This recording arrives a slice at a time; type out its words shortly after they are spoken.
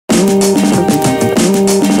We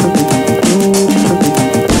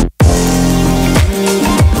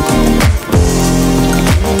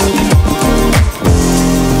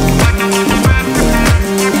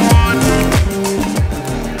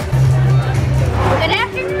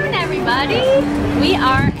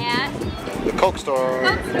are at the Coke store.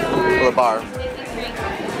 Or the bar.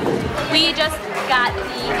 We just got the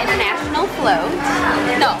international float.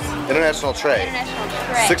 No. International tray. International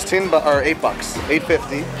tray. 16 or $8.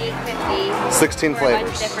 $8.50. $8.50. 16 flavors.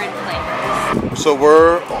 Bunch of different flavors. So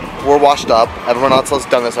we're washed up. Everyone else has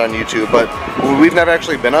done this on YouTube, but we've never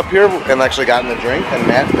actually been up here and actually gotten a drink. And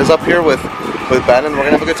Matt is up here with Ben, and we're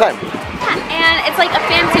gonna have a good time. Yeah, and it's like a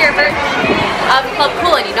fancier version of Club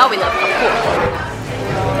Cool, and you know we love Club Cool.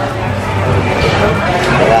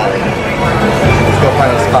 Let's go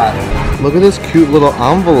find a spot. Look at this cute little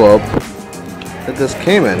envelope that this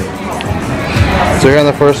came in. So here on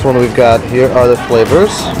the first one we've got, here are the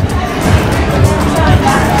flavors.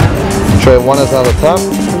 Tray 1 is on the top,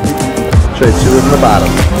 tray 2 is on the bottom.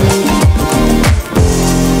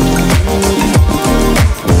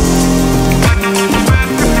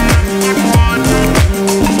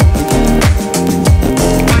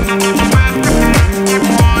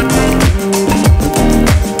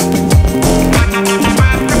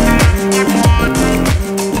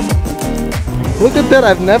 Look at that,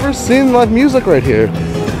 I've never seen live music right here.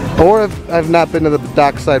 Or I've not been to the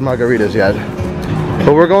dockside margaritas yet.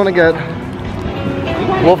 But we're going to get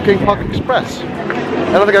Wolfgang Puck Express.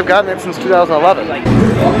 I don't think I've gotten it since 2011.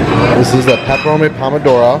 This is the pepperoni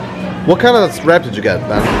pomodoro. What kind of wrap did you get,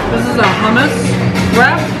 Ben? This is a hummus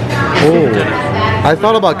wrap. Oh, I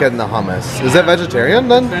thought about getting the hummus. Is that vegetarian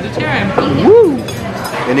then? Vegetarian. Woo!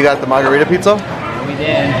 And you got the margarita pizza? We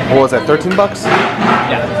did. What was that, 13 bucks?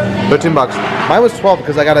 Yeah. 13 bucks. Mine was 12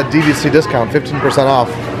 because I got a DVC discount, 15% off.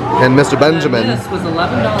 And Mr. Benjamin. This was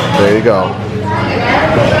 $11. There you go.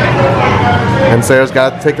 And Sarah's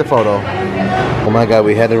got to take the photo. Oh my god,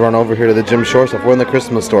 we had to run over here to the Jim Shore stuff. We're in the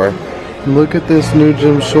Christmas store. Look at this new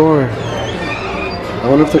Jim Shore. I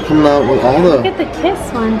wonder if they're coming out with all the... Look at the Kiss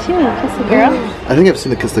one too, Kiss the Girl. I think I've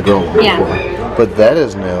seen the Kiss the Girl one before. But that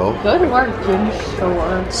is new. Good work, Jim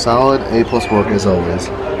Shore. Solid A+ work as always.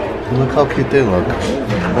 Look how cute they look.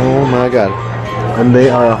 Oh my god. And they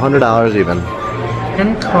are $100 even.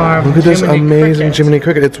 Hand carved. Look at this amazing Jiminy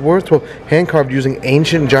Cricket. It's worth hand carved using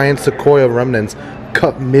ancient giant sequoia remnants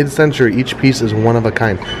cut mid-century. Each piece is one of a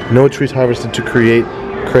kind. No trees harvested to create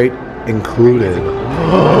crate included.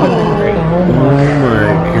 Oh my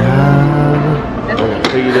god.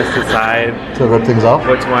 So you just decide to rip things out?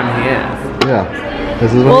 Which one he is. Yeah.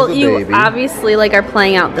 This is well, when he's a you baby. obviously like are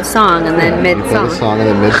playing out the song and then mid-song. You play the song and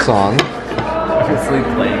then mid-song. Obviously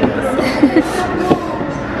playing this.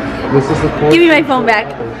 This is the cool. Give me my phone back.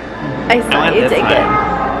 I saw you take it.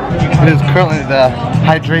 It is currently the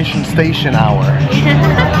hydration station hour.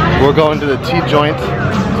 We're going to the tea joint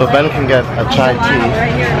so Ben can get a chai tea.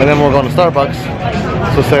 And then we're going to Starbucks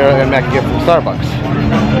so Sarah and Matt can get from Starbucks.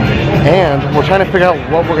 And we're trying to figure out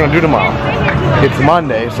what we're going to do tomorrow. It's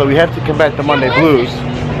Monday, so we have to come back to Monday Blues.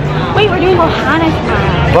 Wait, we're doing Ohana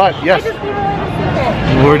tomorrow. But, yes.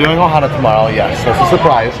 We're doing Ohana tomorrow, yes. That's a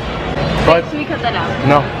surprise. But, should we cut that out?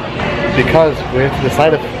 No. Because we have to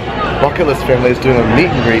decide if Bucket List Family is doing a meet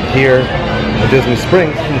and greet here at Disney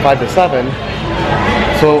Springs from 5 to 7.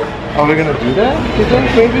 So, are we going to do that? Do you think,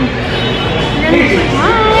 maybe?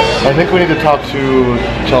 I think we need to talk to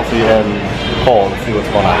Chelsea and Cole and see what's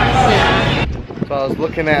going on. Yeah. So I was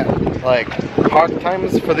looking at like park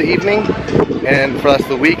times for the evening and for the rest of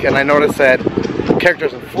the week, and I noticed that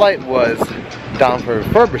Characters in Flight was down for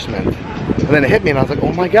refurbishment. And then it hit me and I was like,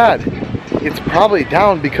 oh my god, it's probably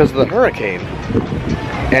down because of the hurricane.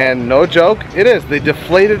 And no joke, it is. They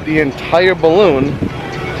deflated the entire balloon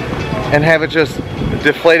and have it just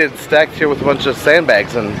deflated, stacked here with a bunch of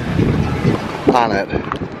sandbags and on it.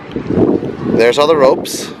 There's all the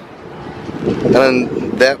ropes, and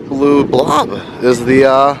then that blue blob is the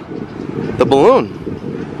balloon.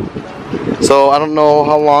 So I don't know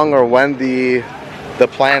how long or when the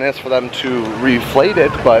plan is for them to reflate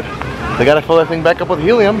it, but they gotta fill that thing back up with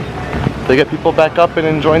helium to get people back up and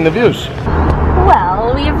enjoying the views.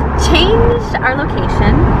 Well, we have changed our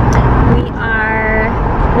location. We are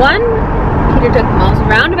Peter took the most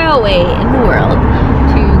roundabout way in the world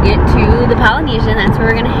to get to the Polynesian. That's where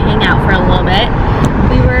we're gonna hang out for a little bit.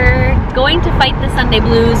 We were going to fight the Sunday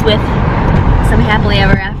blues with some happily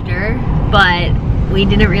ever after, but we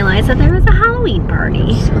didn't realize that there was a Halloween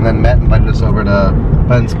party. And then Matt invited us over to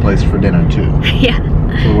Ben's place for dinner too. Yeah.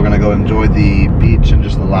 So we're gonna go enjoy the beach and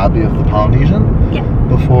just the lobby of the Polynesian. Yeah.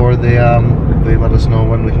 Before they let us know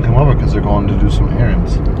when we can come over because they're going to do some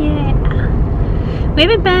errands. Yeah. we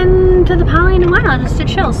haven't been to the Poly in a while just to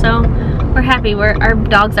chill, so we're happy. Our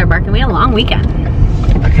dogs are barking. We had a long weekend.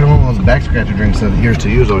 I kind of want one of those back scratcher drinks that Years to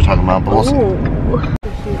Use I was talking about, but we'll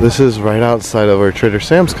see. This is right outside of where Trader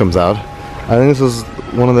Sam's comes out. I think this is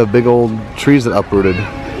one of the big old trees that uprooted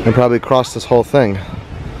and probably crossed this whole thing.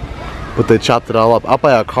 But they chopped it all up. Out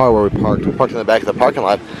by our car where we parked in the back of the parking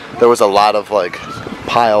lot, there was a lot of like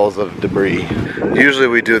piles of debris. Usually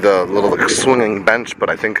we do the little swinging bench, but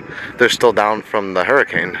I think they're still down from the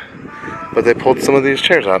hurricane. But they pulled some of these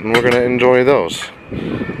chairs out and we're gonna enjoy those.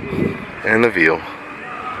 And the view.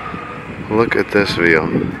 Look at this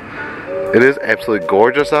view. It is absolutely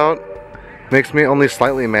gorgeous out. Makes me only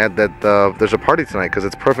slightly mad that there's a party tonight because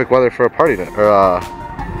it's perfect weather for a party or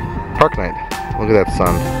park night. Look at that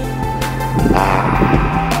sun.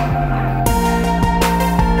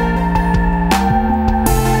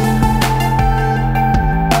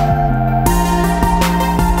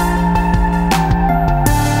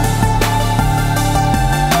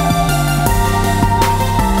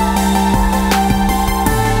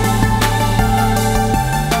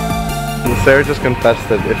 Sarah just confessed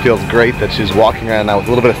that it feels great that she's walking around now with a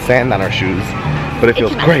little bit of sand on her shoes, but it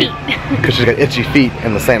feels great because she's got itchy feet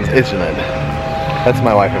and the sand's itching it. That's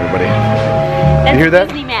my wife, everybody. That's you hear that?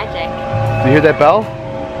 Disney magic. You hear that bell?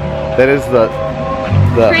 That is the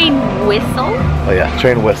train whistle. Oh yeah,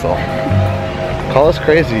 train whistle. Call us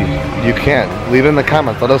crazy. You can. Leave it in the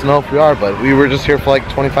comments. Let us know if we are, but we were just here for like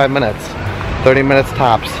 25 minutes, 30 minutes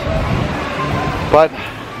tops. But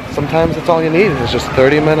sometimes it's all you need. It's just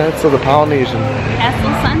 30 minutes of the Polynesian.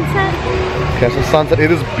 Castle Sunset. Castle Sunset.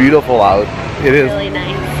 It is beautiful out. It is really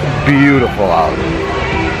nice. Beautiful out.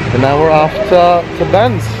 And now we're off to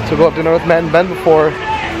Ben's to go have dinner with Matt and Ben before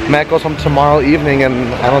Matt goes home tomorrow evening,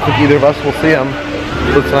 and I don't think either of us will see him.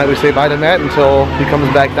 So tonight we say bye to Matt until he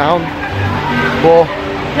comes back down. Well,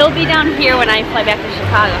 he'll be down here when I fly back to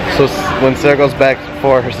Chicago. So when Sarah goes back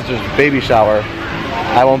for her sister's baby shower,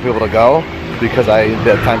 I won't be able to go because I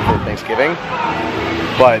did have time for Thanksgiving.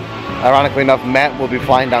 But ironically enough, Matt will be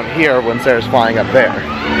flying down here when Sarah's flying up there.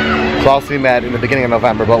 So I'll see Matt in the beginning of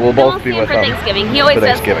November, but we'll both be with him for Thanksgiving. He always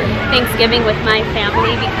does Thanksgiving with my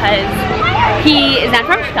family because he is not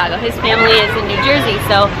from Chicago. His family is in New Jersey,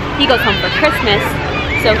 so he goes home for Christmas.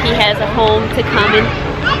 So he has a home to come and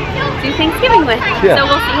do Thanksgiving with. Yeah. So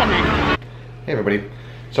we'll see him then. Hey everybody.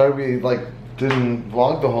 Sorry we didn't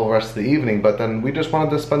vlog the whole rest of the evening, but then we just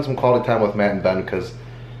wanted to spend some quality time with Matt and Ben because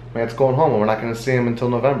Matt's going home and we're not going to see him until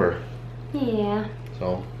November. Yeah.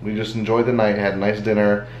 So we just enjoyed the night, had a nice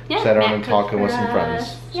dinner, sat around and talking with some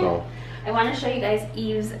friends. Yeah. So I want to show you guys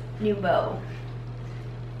Eve's new bow.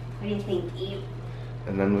 What do you think, Eve?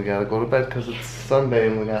 And then we gotta go to bed because it's Sunday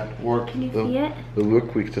and we got work. Can you see it? The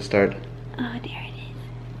work week to start. Oh, there it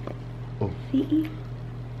is. Oh. See, Eve?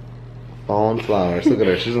 Fallen flowers. Look at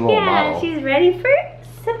her. She's a little model. Yeah, she's ready for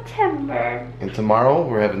September. And tomorrow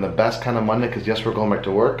we're having the best kind of Monday because yes, we're going back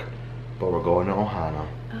to work, but we're going to Ohana.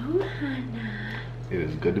 Ohana. It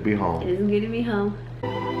is good to be home. It is good to be home.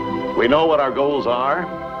 We know what our goals are.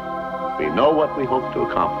 We know what we hope to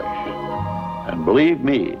accomplish. And believe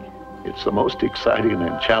me, it's the most exciting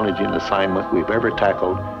and challenging assignment we've ever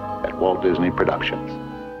tackled at Walt Disney Productions.